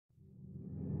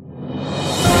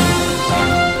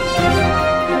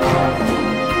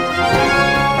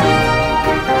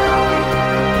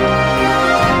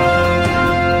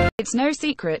It's no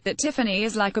secret that Tiffany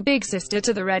is like a big sister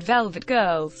to the Red Velvet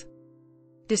girls.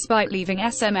 Despite leaving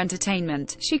SM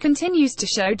Entertainment, she continues to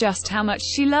show just how much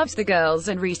she loves the girls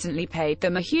and recently paid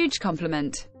them a huge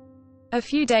compliment. A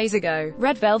few days ago,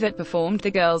 Red Velvet performed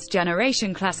the girls'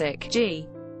 generation classic, G.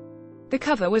 The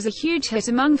cover was a huge hit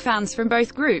among fans from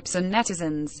both groups and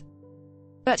netizens.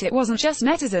 But it wasn't just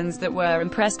netizens that were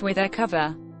impressed with their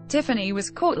cover. Tiffany was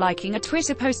caught liking a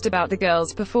Twitter post about the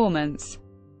girls' performance.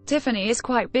 Tiffany is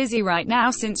quite busy right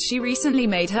now since she recently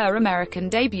made her American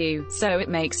debut, so it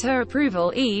makes her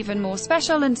approval even more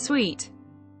special and sweet.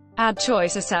 Ad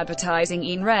choice advertising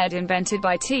in red invented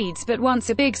by Teeds, but once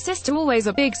a big sister always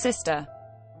a big sister.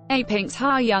 A Pink's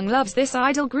Ha Young loves this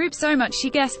idol group so much she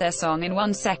guessed their song in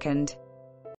 1 second.